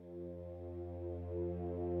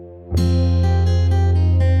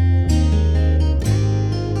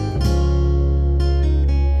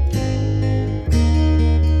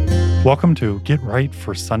Welcome to Get Right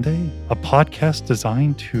for Sunday, a podcast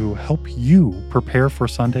designed to help you prepare for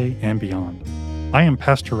Sunday and beyond. I am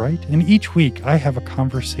Pastor Wright, and each week I have a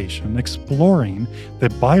conversation exploring the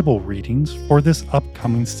Bible readings for this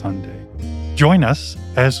upcoming Sunday. Join us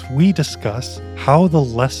as we discuss how the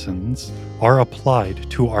lessons are applied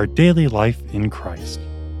to our daily life in Christ.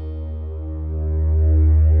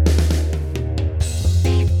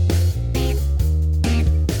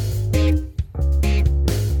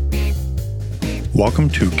 Welcome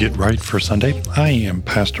to Get Right for Sunday. I am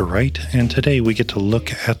Pastor Wright, and today we get to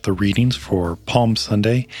look at the readings for Palm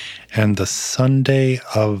Sunday and the Sunday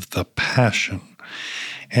of the Passion.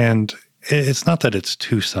 And it's not that it's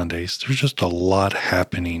 2 Sundays. There's just a lot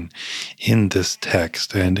happening in this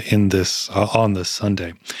text and in this on this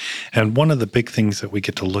Sunday. And one of the big things that we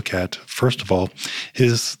get to look at, first of all,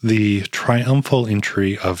 is the triumphal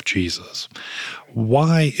entry of Jesus.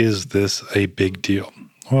 Why is this a big deal?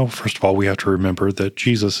 Well, first of all, we have to remember that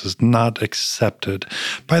Jesus is not accepted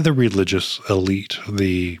by the religious elite,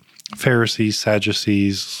 the Pharisees,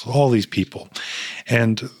 Sadducees, all these people.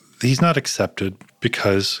 And he's not accepted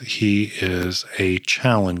because he is a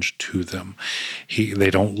challenge to them.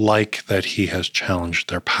 They don't like that he has challenged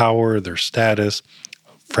their power, their status,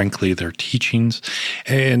 frankly, their teachings,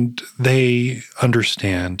 and they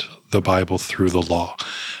understand the Bible through the law.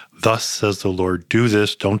 Thus says the Lord, do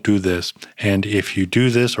this, don't do this. And if you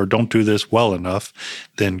do this or don't do this well enough,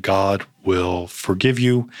 then God will forgive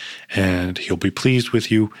you and he'll be pleased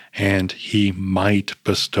with you and he might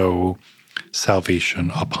bestow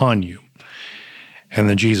salvation upon you. And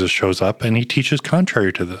then Jesus shows up and he teaches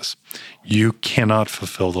contrary to this. You cannot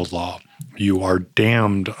fulfill the law. You are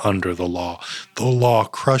damned under the law. The law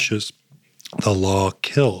crushes. The law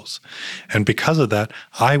kills. And because of that,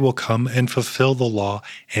 I will come and fulfill the law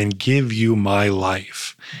and give you my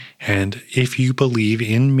life. And if you believe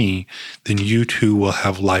in me, then you too will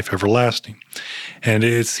have life everlasting. And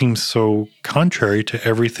it seems so contrary to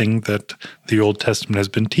everything that the Old Testament has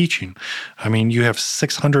been teaching. I mean, you have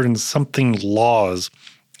 600 and something laws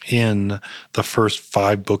in the first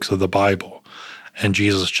 5 books of the Bible, and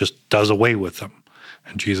Jesus just does away with them.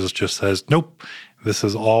 And Jesus just says, nope. This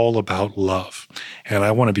is all about love. And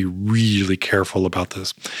I want to be really careful about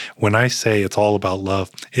this. When I say it's all about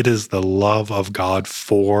love, it is the love of God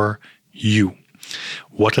for you.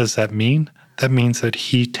 What does that mean? That means that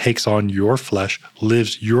he takes on your flesh,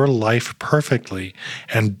 lives your life perfectly,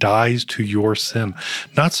 and dies to your sin.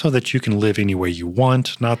 Not so that you can live any way you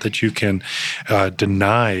want, not that you can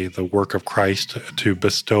deny the work of Christ to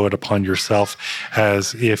bestow it upon yourself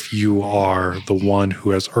as if you are the one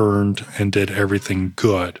who has earned and did everything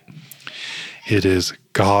good. It is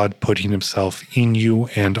God putting himself in you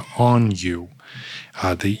and on you,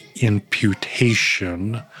 the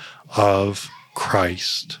imputation of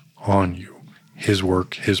Christ on you. His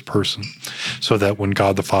work, his person, so that when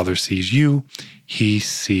God the Father sees you, he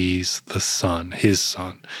sees the Son, his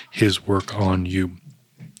work on you.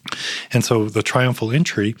 And so the triumphal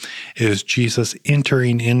entry is Jesus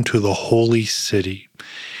entering into the holy city.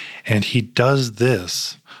 And he does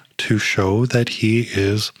this to show that he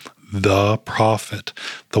is the prophet,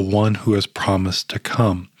 the one who has promised to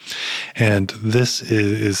come. And this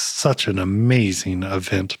is such an amazing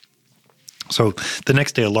event. So the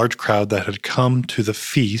next day, a large crowd that had come to the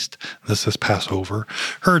feast, this is Passover,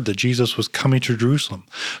 heard that Jesus was coming to Jerusalem.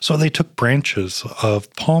 So they took branches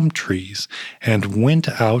of palm trees and went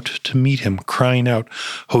out to meet him, crying out,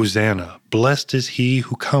 Hosanna, blessed is he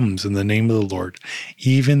who comes in the name of the Lord,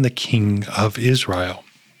 even the King of Israel.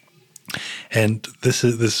 And this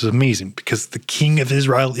is amazing because the King of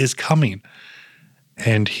Israel is coming,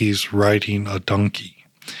 and he's riding a donkey.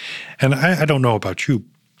 And I don't know about you,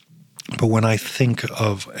 but when I think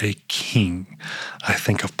of a king, I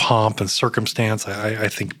think of pomp and circumstance. I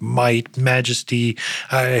think might, majesty.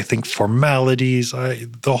 I think formalities,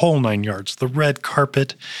 the whole 9 yards, the red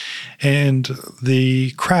carpet, and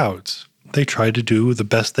the crowds. They try to do the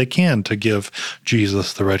best they can to give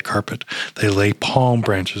Jesus the red carpet. They lay palm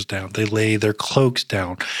branches down. They lay their cloaks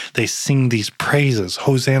down. They sing these praises.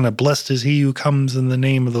 Hosanna, blessed is he who comes in the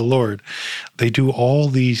name of the Lord. They do all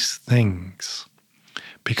these things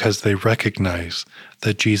because they recognize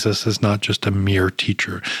that Jesus is not just a mere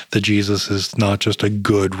teacher, that Jesus is not just a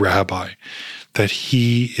good rabbi, that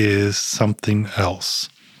he is something else.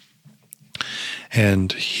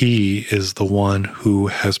 And he is the one who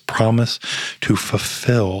has promised to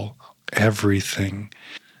fulfill everything.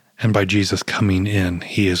 And by Jesus coming in,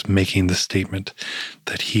 he is making the statement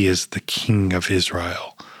that he is the King of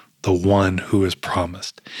Israel, the one who is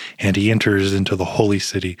promised. And he enters into the holy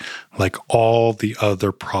city like all the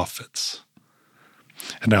other prophets.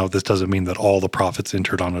 And now this doesn't mean that all the prophets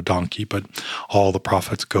entered on a donkey, but all the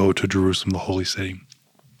prophets go to Jerusalem, the holy city.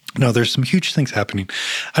 Now, there's some huge things happening.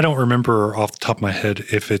 I don't remember off the top of my head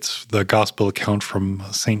if it's the gospel account from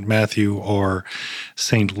St. Matthew or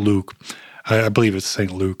St. Luke. I believe it's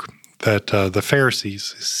St. Luke, that the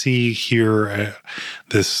Pharisees see here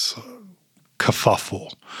this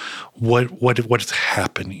kerfuffle, what is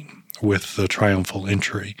happening with the triumphal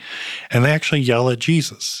entry. And they actually yell at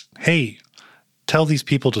Jesus, hey, tell these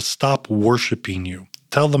people to stop worshiping you.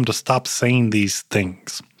 Tell them to stop saying these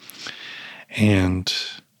things. And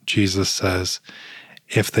Jesus says,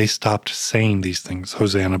 if they stopped saying these things,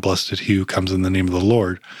 Hosanna, blessed is he who comes in the name of the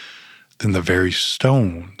Lord, then the very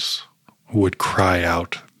stones would cry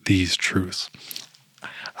out these truths.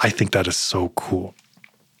 I think that is so cool.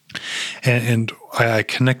 And I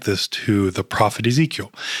connect this to the prophet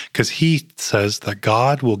Ezekiel, because he says that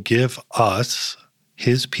God will give us,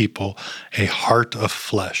 his people, a heart of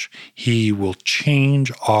flesh. He will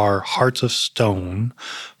change our hearts of stone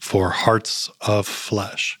for hearts of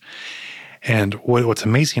flesh. And what's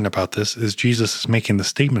amazing about this is Jesus is making the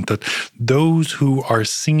statement that those who are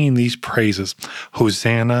singing these praises,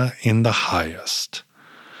 Hosanna in the highest,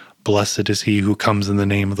 blessed is he who comes in the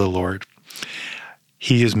name of the Lord.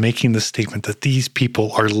 He is making the statement that these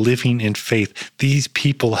people are living in faith. These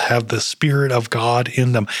people have the Spirit of God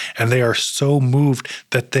in them, and they are so moved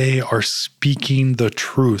that they are speaking the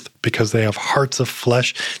truth because they have hearts of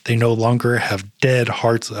flesh. They no longer have dead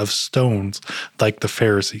hearts of stones like the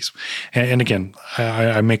Pharisees. And again,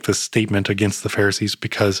 I make this statement against the Pharisees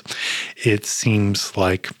because it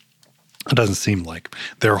doesn't seem like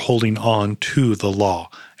they're holding on to the law,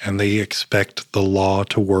 and they expect the law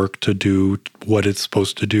to work, to do what it's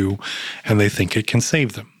supposed to do, and they think it can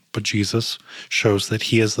save them. But Jesus shows that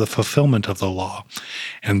he is the fulfillment of the law,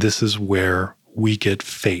 and this is where we get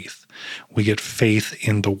faith. We get faith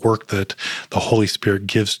in the work that the Holy Spirit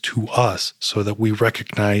gives to us so that we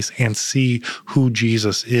recognize and see who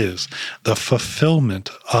Jesus is, the fulfillment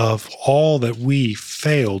of all that we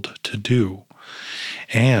failed to do.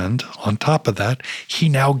 And on top of that, he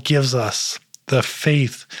now gives us the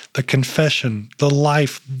faith, the confession, the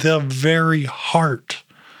life, the very heart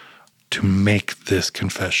to make this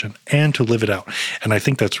confession and to live it out. And I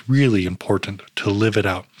think that's really important, to live it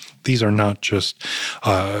out. These are not just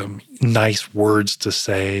nice words to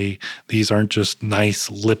say. These aren't just nice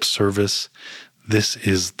lip service. This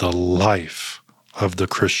is the life of the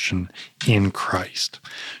Christian in Christ,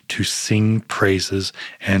 to sing praises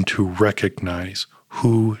and to recognize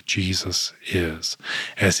who Jesus is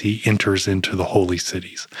as he enters into the holy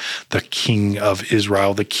cities, the King of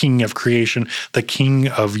Israel, the King of creation, the King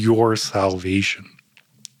of your salvation.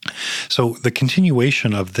 So the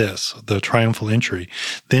continuation of this, the triumphal entry,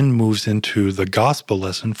 then moves into the gospel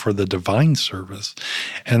lesson for the divine service.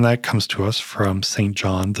 And that comes to us from St.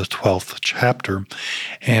 John, the 12th chapter.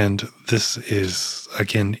 And this is,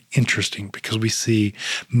 again, interesting because we see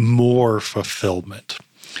more fulfillment.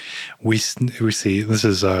 We see, this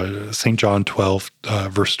is St. John 12,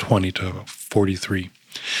 verse 20 to 43.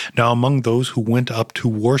 Now among those who went up to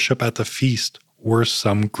worship at the feast were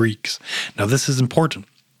some Greeks. Now this is important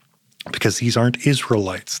because these aren't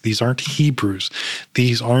Israelites. These aren't Hebrews.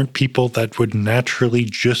 These aren't people that would naturally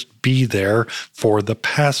just be there for the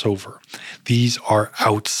Passover. These are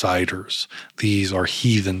outsiders. These are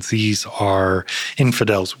heathens. These are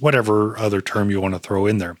infidels, whatever other term you want to throw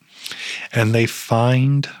in there. And they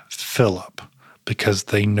find Philip because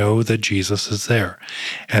they know that Jesus is there.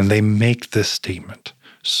 And they make this statement,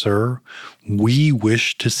 "Sir, we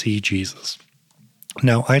wish to see Jesus."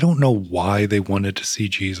 Now, I don't know why they wanted to see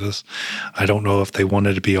Jesus. I don't know if they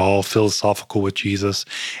wanted to be all philosophical with Jesus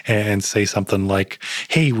and say something like,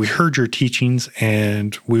 "Hey, we heard your teachings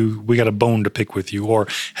and we got a bone to pick with you." Or,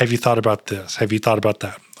 "Have you thought about this? Have you thought about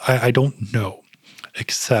that?" I don't know,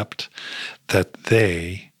 except that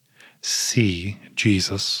they see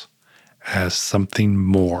Jesus as something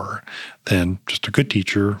more than just a good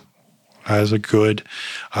teacher, as a good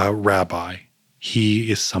rabbi. He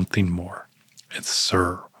is something more. It's,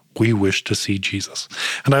 "Sir, we wish to see Jesus."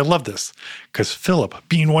 And I love this because Philip,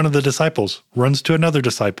 being one of the disciples, runs to another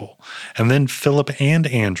disciple. And then Philip and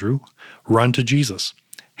Andrew run to Jesus.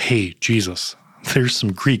 "Hey, Jesus, there's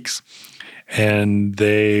some Greeks and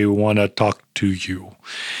they want to talk to you."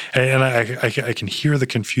 And I can hear the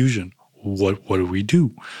confusion. What do we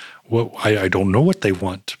do? I don't know what they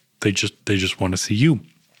want. They just want to see you.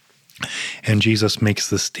 And Jesus makes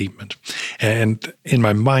this statement. And in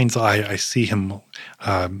my mind's eye, I see him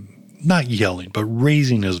not yelling, but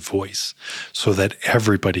raising his voice so that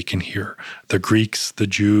everybody can hear, the Greeks, the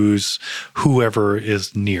Jews, whoever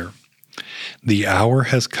is near. The hour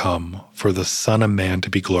has come for the Son of Man to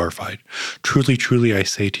be glorified. Truly, truly, I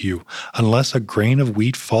say to you, unless a grain of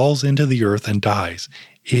wheat falls into the earth and dies,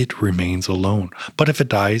 it remains alone. But if it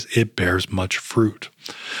dies, it bears much fruit.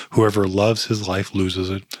 Whoever loves his life loses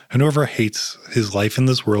it, and whoever hates his life in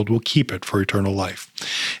this world will keep it for eternal life.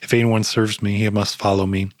 If anyone serves me, he must follow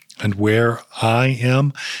me. And where I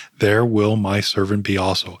am, there will my servant be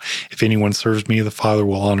also. If anyone serves me, the Father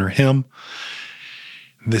will honor him.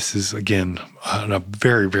 This is, again, a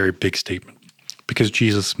very, very big statement because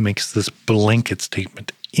Jesus makes this blanket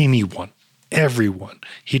statement. Anyone, everyone.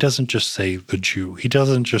 He doesn't just say the Jew. He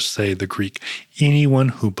doesn't just say the Greek. Anyone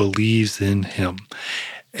who believes in him.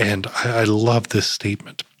 And I love this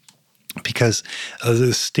statement because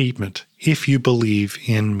this statement, if you believe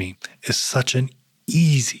in me, is such an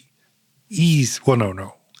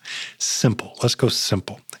simple. Let's go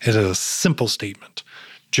simple. It is a simple statement.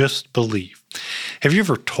 Just believe. Have you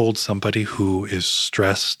ever told somebody who is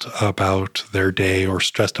stressed about their day or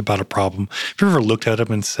stressed about a problem, have you ever looked at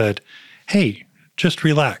them and said, hey, just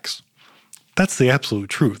relax? That's the absolute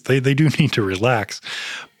truth. They do need to relax.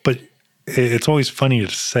 But it's always funny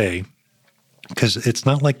to say, because it's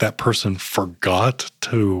not like that person forgot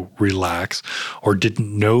to relax or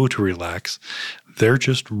didn't know to relax. They're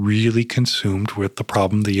just really consumed with the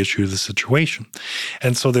problem, the issue, the situation.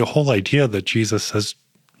 And so the whole idea that Jesus says,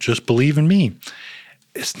 just believe in me.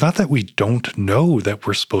 It's not that we don't know that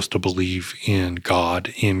we're supposed to believe in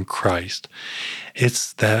God, in Christ.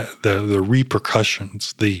 It's that the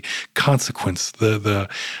repercussions, the consequence, the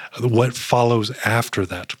what follows after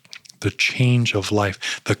that, the change of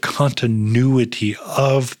life, the continuity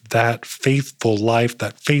of that faithful life,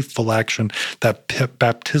 that faithful action, that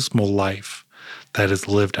baptismal life that is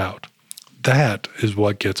lived out. That is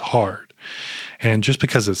what gets hard. And just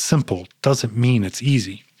because it's simple doesn't mean it's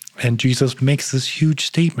easy. And Jesus makes this huge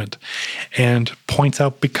statement and points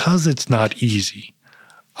out, because it's not easy,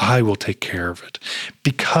 I will take care of it.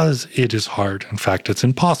 Because it is hard, in fact, it's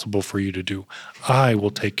impossible for you to do, I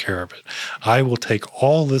will take care of it. I will take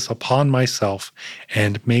all this upon myself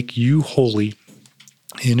and make you holy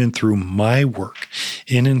in and through my work,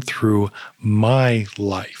 in and through my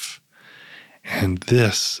life. And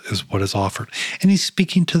this is what is offered. And he's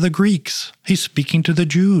speaking to the Greeks. He's speaking to the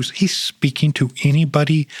Jews. He's speaking to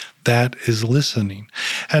anybody that is listening.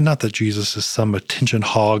 And not that Jesus is some attention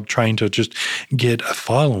hog trying to just get a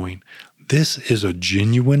following. This is a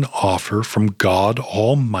genuine offer from God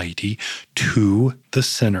Almighty to the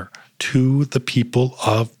sinner, to the people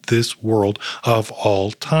of this world of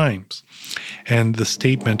all times. And the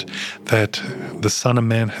statement that the Son of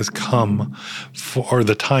Man has come for, or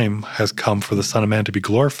the time has come for the Son of Man to be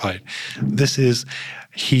glorified, this is,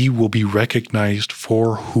 he will be recognized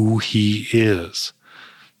for who he is,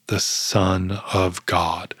 the Son of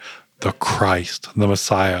God, the Christ, the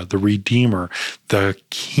Messiah, the Redeemer, the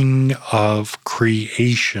King of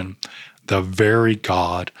creation, the very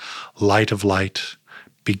God, light of light,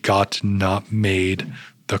 begotten, not made,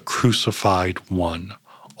 the crucified one,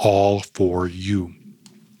 all for you.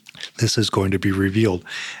 This is going to be revealed.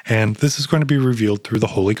 And this is going to be revealed through the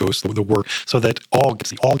Holy Ghost, the Word, so that all get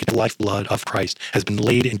the lifeblood of Christ has been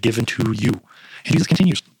laid and given to you. And Jesus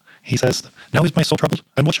continues. He says, now is my soul troubled,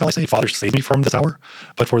 and what shall I say? Father, save me from this hour.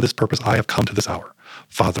 But for this purpose I have come to this hour.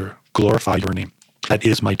 Father, glorify your name. That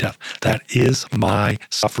is my death. That is my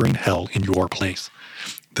suffering hell in your place.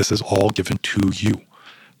 This is all given to you.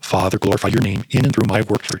 Father, glorify your name in and through my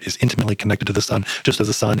work is intimately connected to the Son, just as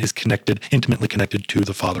the Son is intimately connected to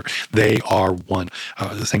the Father. They are one.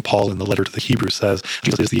 St. Paul in the letter to the Hebrews says,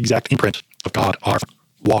 Jesus is the exact imprint of God, our Father.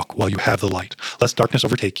 Walk while you have the light, lest darkness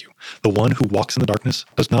overtake you. The one who walks in the darkness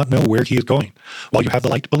does not know where he is going. While you have the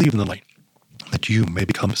light, believe in the light, that you may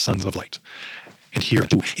become sons of light. And here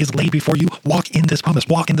is laid before you. Walk in this promise,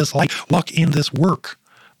 walk in this light, walk in this work,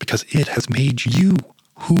 because it has made you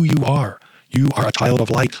who you are. You are a child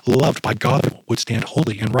of light, loved by God, would stand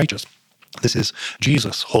holy and righteous. This is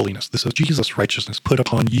Jesus' holiness. This is Jesus' righteousness put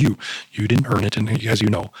upon you. You didn't earn it, and as you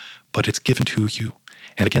know, but it's given to you.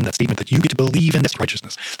 And again, that statement that you get to believe in this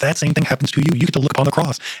righteousness, that same thing happens to you. You get to look upon the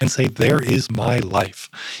cross and say, there is my life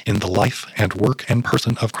in the life and work and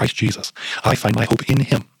person of Christ Jesus. I find my hope in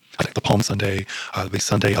him. The Palm Sunday, the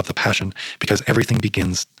Sunday of the Passion, because everything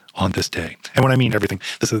begins on this day. And when I mean everything,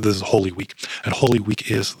 this is Holy Week. And Holy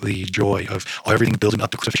Week is the joy of everything building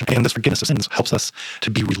up to crucifixion. And this forgiveness of sins helps us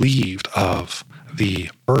to be relieved of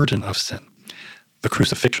the burden of sin. The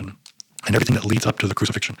crucifixion and everything that leads up to the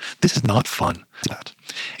crucifixion. This is not fun.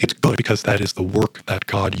 It's good because that is the work that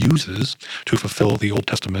God uses to fulfill the Old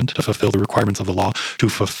Testament, to fulfill the requirements of the law, to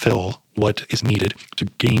fulfill what is needed to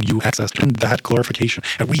gain you access to that glorification.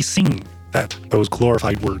 And we sing those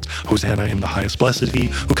glorified words, Hosanna in the highest, blessed is he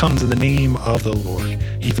who comes in the name of the Lord,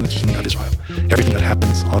 even the King of Israel. Everything that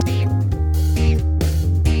happens on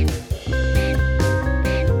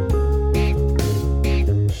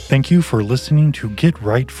Thank you for listening to Get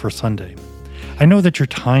Right for Sunday. I know that your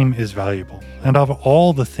time is valuable, and of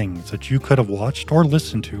all the things that you could have watched or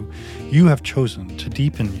listened to, you have chosen to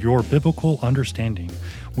deepen your biblical understanding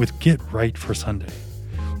with Get Right for Sunday.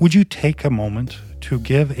 Would you take a moment to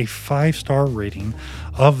give a 5-star rating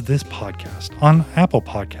of this podcast on Apple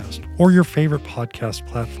Podcast or your favorite podcast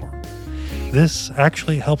platform? This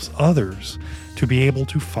actually helps others to be able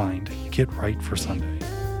to find Get Right for Sunday.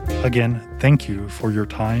 Again, thank you for your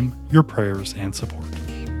time, your prayers, and support.